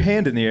strong. Raise your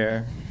hand in the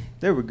air.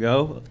 There we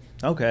go.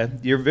 Okay.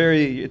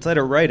 It's at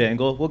a right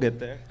angle. We'll get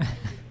there.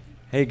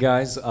 Hey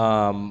guys,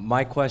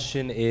 my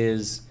question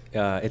is,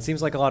 it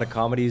seems like a lot of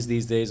comedies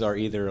these days are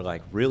either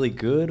like really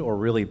good or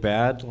really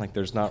bad. Like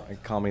there's not a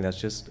comedy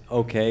that's just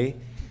okay.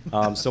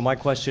 So my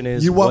question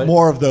is, you want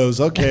more of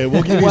those? Okay,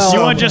 we'll give you some. You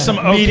want just some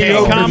okay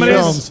mediocre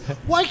comedies? films.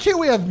 Why can't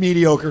we have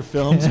mediocre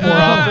films more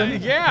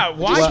often? Yeah,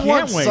 why I just can't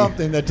want we?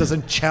 something that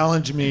doesn't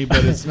challenge me,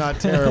 but it's not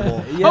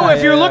terrible.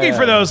 If you're looking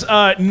for those,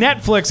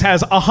 Netflix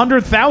has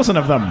 100,000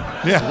 of them.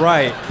 Yeah,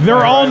 right.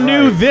 They're all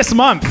new this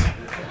month.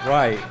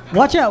 Right.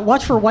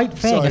 Watch for White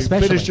Fang, Sorry,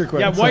 especially. finish your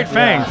question. Yeah, White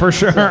Fang for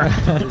sure.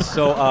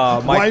 So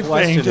my White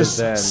question Fang is just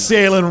then.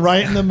 sailing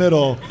right in the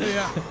middle.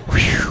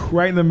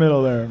 Right in the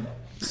middle there.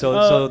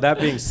 So that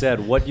being said,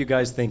 what do you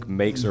guys think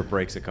makes or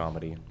breaks a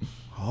comedy?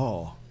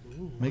 Oh,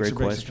 Great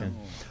question.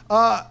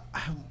 I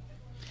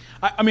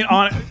mean,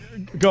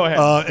 go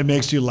ahead. It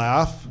makes you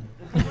laugh.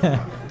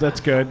 That's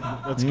good.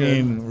 That's I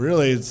good. mean,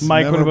 really, it's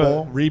Mike, what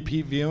memorable. about-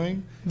 Repeat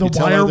viewing. The You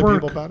tell wire other work.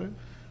 people about it.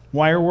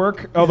 Wire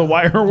work? Oh, the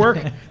wire work?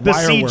 The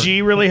Wire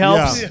CG work. really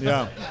helps?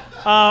 Yeah.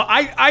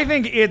 I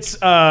think it's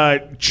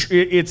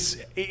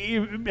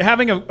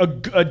having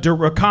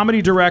a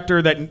comedy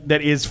director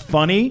that is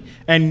funny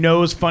and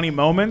knows funny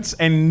moments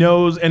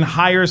and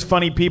hires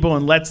funny people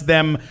and lets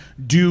them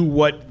do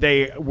what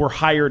they were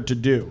hired to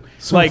do.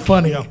 So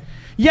funny.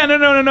 Yeah,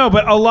 no.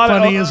 But a lot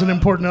Funny of is an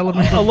important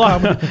element. a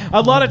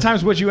lot of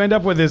times what you end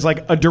up with is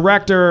like a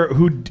director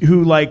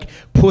who like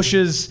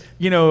pushes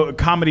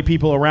comedy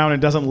people around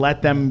and doesn't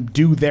let them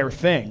do their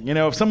thing. You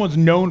know, if someone's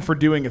known for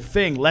doing a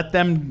thing, let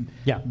them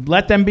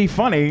be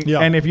funny. Yeah.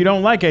 And if you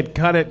don't like it,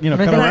 cut it. Cut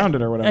around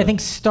it or whatever. I think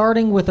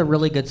starting with a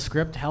really good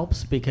script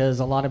helps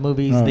because a lot of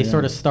movies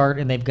sort of start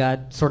and they've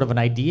got sort of an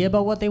idea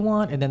about what they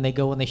want, and then they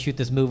go and they shoot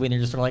this movie and they're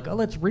just sort of like, oh,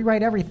 let's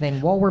rewrite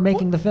everything while we're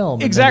making the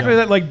film. Exactly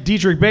that. Like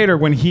Dietrich Bader,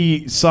 when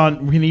he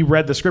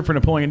read the script for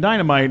Napoleon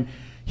Dynamite,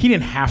 he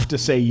didn't have to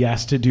say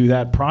yes to do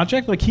that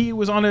project. Like he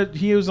was on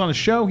a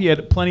show. He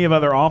had plenty of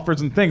other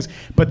offers and things,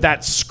 but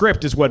that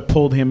script is what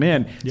pulled him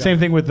in. Yeah. Same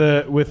thing with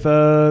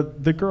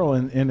the girl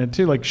in it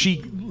too. Like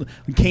she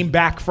came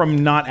back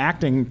from not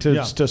acting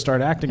to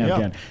start acting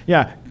again.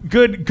 Yeah,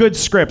 good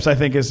scripts I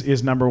think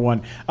is number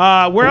one.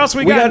 Where else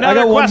we got? I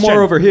got one question.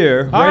 more over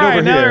here. All right, over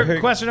another here.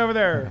 question over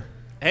there.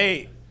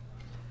 Hey,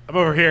 I'm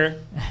over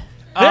here.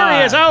 There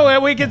he is. Oh,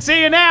 we can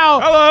see you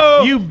now.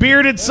 Hello. You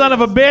bearded son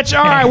of a bitch.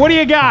 All right, what do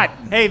you got?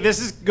 Hey, this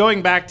is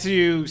going back to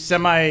your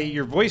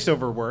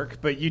voiceover work,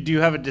 but you do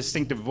have a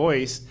distinctive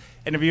voice.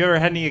 And have you ever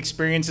had any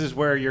experiences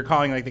where you're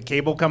calling like the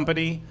cable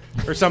company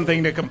or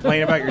something to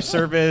complain about your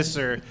service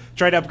or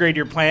try to upgrade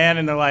your plan,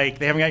 and they're like,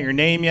 they haven't got your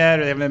name yet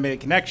or they haven't made a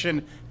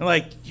connection? They're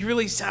like, you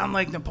really sound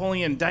like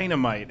Napoleon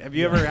Dynamite. Have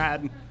you ever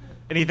had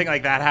anything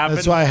like that happen?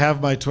 That's why I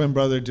have my twin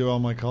brother do all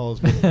my calls,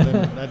 but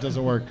then that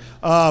doesn't work.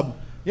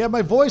 Yeah,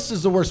 my voice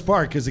is the worst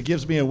part because it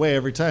gives me away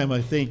every time.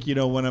 I think,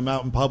 when I'm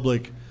out in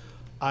public,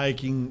 I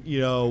can,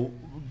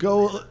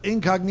 go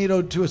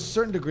incognito to a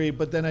certain degree,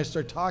 but then I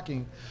start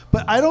talking.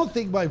 But I don't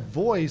think my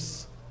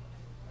voice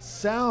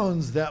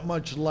sounds that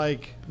much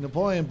like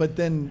Napoleon, but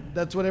then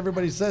that's what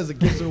everybody says. It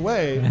gives it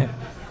away.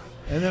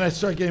 And then I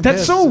start getting That's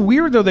pissed. so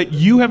weird, though, that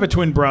you have a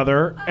twin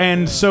brother,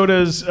 and so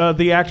does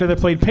the actor that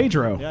played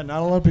Pedro. Yeah,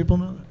 not a lot of people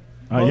know that.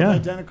 Both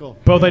identical.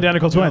 Both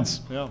identical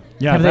twins. Yeah.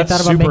 Have they that's thought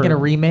about super. making a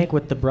remake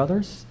with the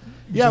brothers?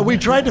 Yeah, we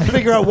tried to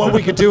figure out what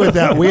we could do with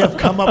that. We have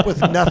come up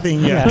with nothing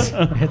yet.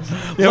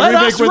 Let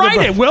us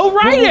write it. We'll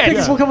write it.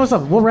 We'll come up with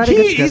something. We'll write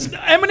it. He's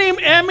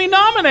Emmy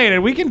nominated.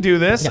 We can do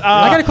this.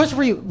 I got a question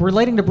for you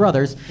relating to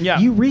brothers. Yeah.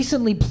 You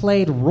recently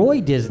played Roy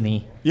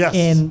Disney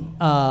in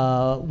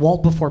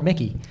Walt Before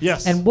Mickey.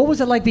 Yes. And what was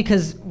it like?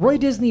 Because Roy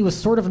Disney was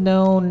sort of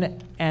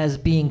known as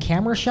being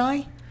camera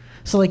shy.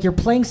 So, like, you're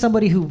playing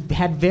somebody who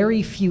had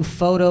very few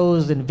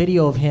photos and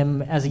video of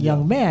him as a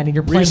young man, and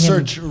you're playing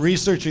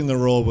Researching the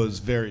role was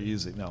very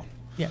easy. No.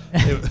 Yeah.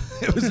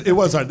 It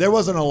was hard. There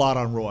wasn't a lot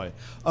on Roy.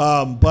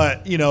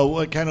 But,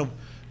 kind of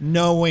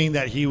knowing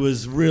that he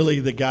was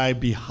really the guy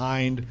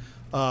behind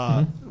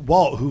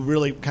Walt, who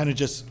really kind of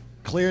just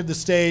cleared the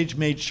stage,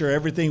 made sure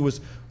everything was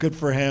good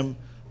for him.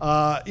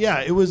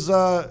 yeah, it was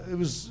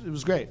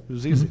great. It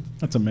was easy.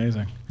 That's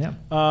amazing. Yeah.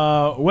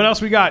 What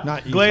else we got?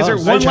 Not easy. Glazer,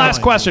 Oh, one so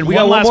last question. We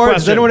got got one last more. question.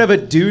 Does anyone have a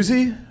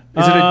doozy?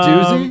 Is it a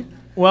doozy?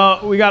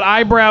 Well, we got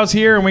eyebrows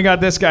here, and we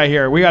got this guy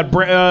here. We got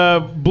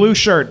blue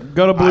shirt.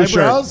 Go to blue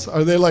Eyebrows? shirt.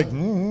 Are they like? Do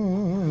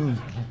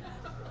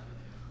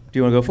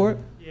you want to go for it?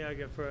 Yeah, I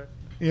go for it.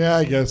 Yeah,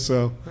 I guess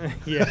so.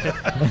 Yeah.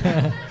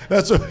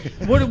 That's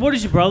What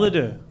does your brother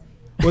do?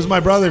 What's my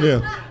brother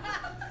do?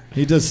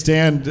 He does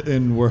stand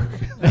and work.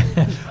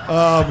 Was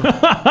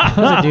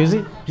it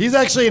doozy? He's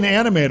actually an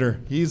animator.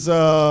 He's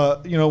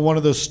one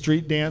of those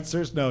street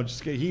dancers. No,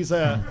 just kidding. He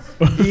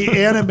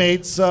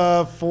animates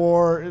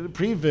for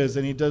Previs,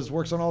 and he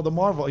works on all the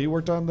Marvel. He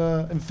worked on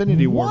the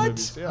Infinity War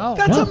movies. Yeah.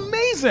 That's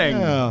amazing.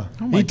 Yeah.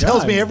 Oh my He tells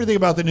God. me everything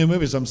about the new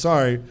movies. I'm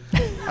sorry.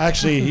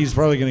 Actually, he's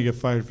probably going to get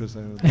fired for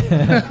saying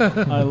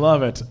that. I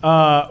love it.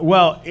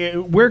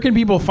 Where can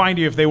people find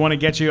you if they want to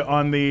get you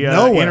on the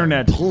Nowhere.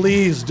 internet?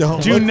 Please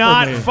don't. Do look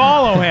not for me.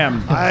 follow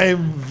him.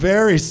 I'm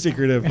very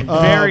secretive.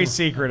 Very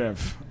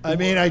secretive. I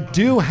mean, I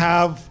do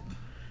have.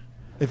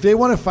 If they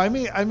want to find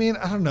me, I mean,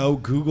 I don't know,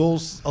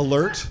 Google's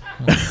alert.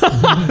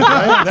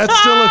 Right? That's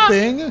still a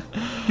thing.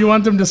 You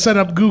want them to set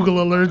up Google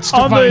alerts to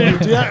On find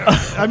the- you. Yeah,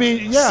 I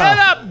mean, yeah. Set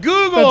up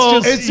Google.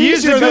 It's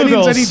Use easier the than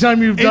Googles.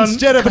 anytime you've done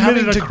Instead of committed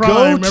having a to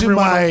crime, go to everyone-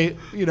 my,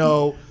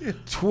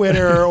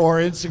 Twitter or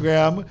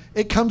Instagram,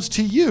 it comes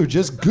to you.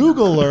 Just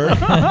Google alert.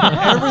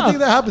 Everything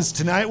that happens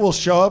tonight will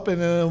show up,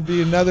 and then it'll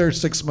be another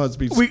 6 months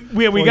before.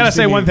 We got to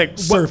say one thing.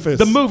 Surface.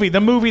 The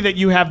movie that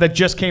you have that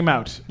just came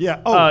out.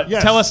 Yeah. Oh,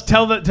 yes.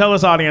 Tell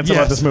this audience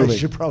about this movie. I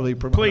should probably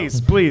promote.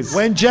 Please.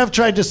 When Jeff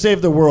tried to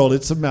save the world,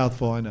 it's a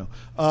mouthful, I know.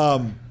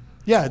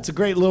 Yeah, it's a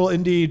great little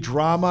indie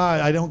drama.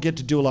 I don't get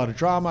to do a lot of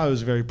drama. I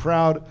was very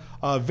proud.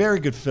 Very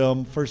good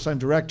film, first-time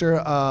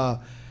director.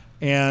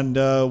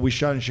 And we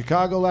shot in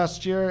Chicago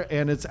last year,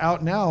 and it's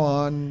out now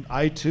on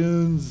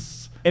iTunes.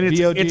 And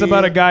VOD. it's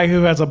about a guy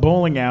who has a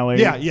bowling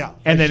alley. Yeah.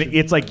 And then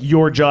it's like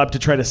your job to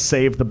try to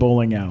save the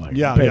bowling alley.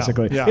 Yeah,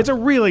 basically. yeah. It's a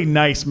really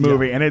nice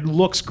movie, and it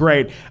looks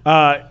great.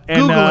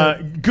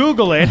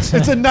 Google it.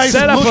 It's a nice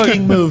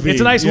looking movie.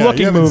 It's a nice Yeah, looking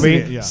you haven't movie.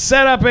 seen it, yeah.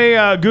 Set up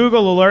a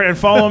Google alert and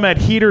follow him at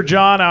Heder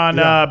John on,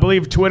 I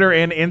believe, Twitter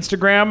and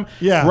Instagram.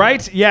 Yeah.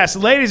 Right? Yes.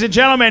 Ladies and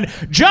gentlemen,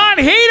 Jon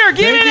Heder,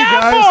 give Thank it you,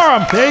 out guys. for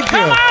him. Thank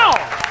Come you.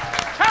 out.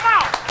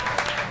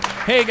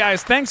 Hey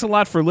guys, thanks a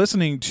lot for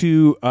listening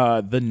to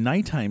the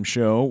Nighttime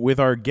Show with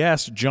our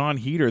guest, Jon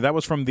Heder. That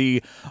was from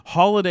the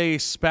holiday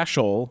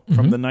special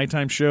from the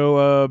Nighttime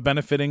Show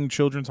benefiting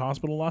Children's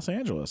Hospital Los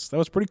Angeles. That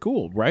was pretty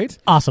cool, right?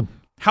 Awesome.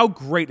 How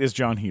great is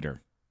Jon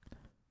Heder?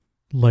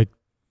 Like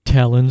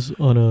talons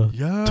on a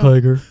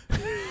tiger.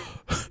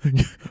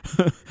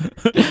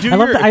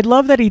 I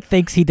love that he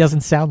thinks he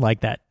doesn't sound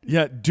like that.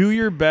 Yeah, do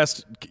your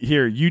best.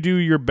 Here, you do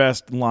your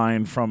best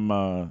line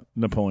from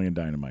Napoleon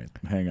Dynamite.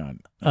 Hang on.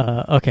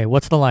 Okay,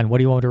 what's the line? What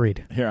do you want me to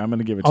read? Here, I'm going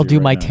to give it to I'll you do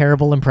right my now.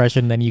 terrible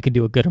impression, then you can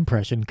do a good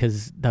impression,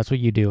 because that's what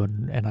you do,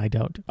 and I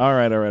don't. All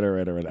right. I'm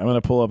going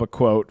to pull up a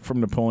quote from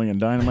Napoleon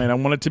Dynamite. I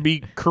want it to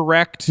be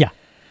correct. Yeah.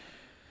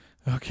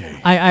 Okay.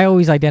 I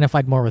always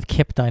identified more with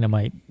Kip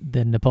Dynamite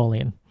than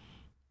Napoleon,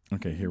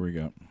 Okay, here we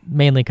go.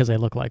 mainly because I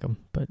look like him,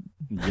 but...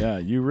 Yeah,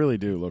 you really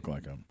do look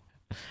like him.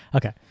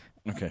 Okay.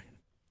 Okay.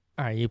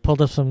 All right, you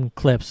pulled up some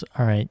clips.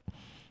 All right.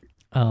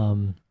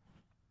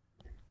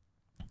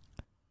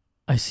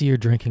 I see you're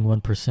drinking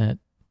 1%.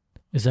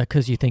 Is that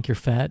because you think you're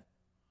fat?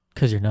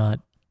 Because you're not.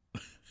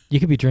 You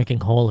could be drinking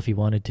whole if you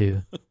wanted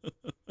to.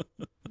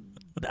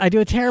 I do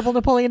a terrible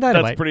Napoleon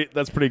Dynamite.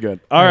 That's pretty good.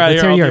 All right,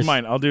 let's here, hear I'll yours. do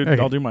mine. I'll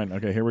do mine.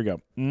 Okay, here we go.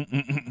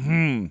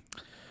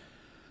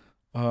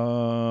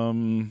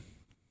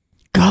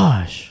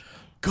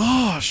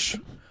 Gosh.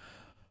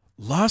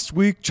 Last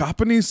week,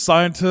 Japanese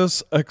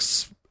scientists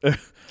You're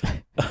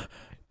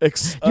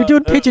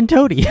doing Pigeon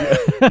Toady.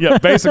 yeah,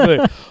 basically.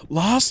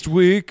 Last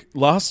week,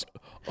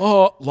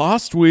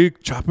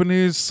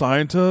 Japanese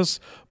scientists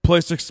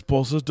placed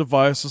explosive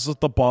devices at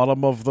the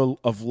bottom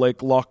of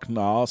Lake Loch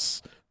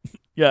Ness.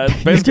 Yeah, it's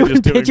You're basically doing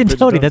just doing Pigeon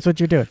Toady. That's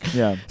what you're doing.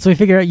 Yeah. So we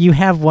figure out you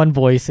have one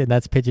voice, and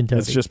that's Pigeon Toady.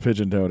 It's just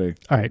Pigeon Toady.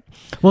 All right.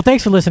 Well,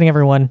 thanks for listening,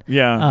 everyone.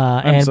 Yeah.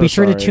 I'm And so be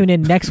sure to sorry. tune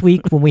in next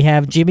week when we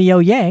have Jimmy O.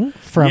 Yang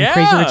from Yeah.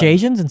 Crazy Rich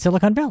Asians in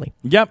Silicon Valley.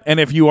 Yep,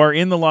 and if you are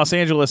in the Los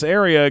Angeles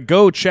area,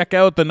 go check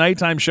out the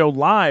Nighttime Show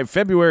live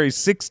February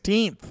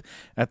 16th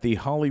at the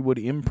Hollywood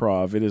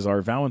Improv. It is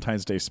our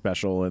Valentine's Day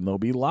special, and there'll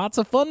be lots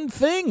of fun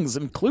things,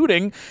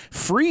 including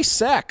free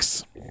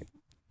sex.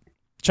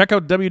 Check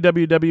out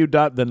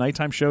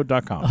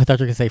www.thenighttimeshow.com. Oh, I thought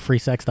you were going to say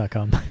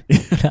freesex.com.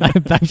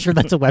 I'm sure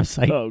that's a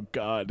website. Oh,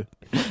 God.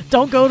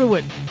 Don't go to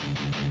it.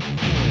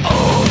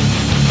 Oh.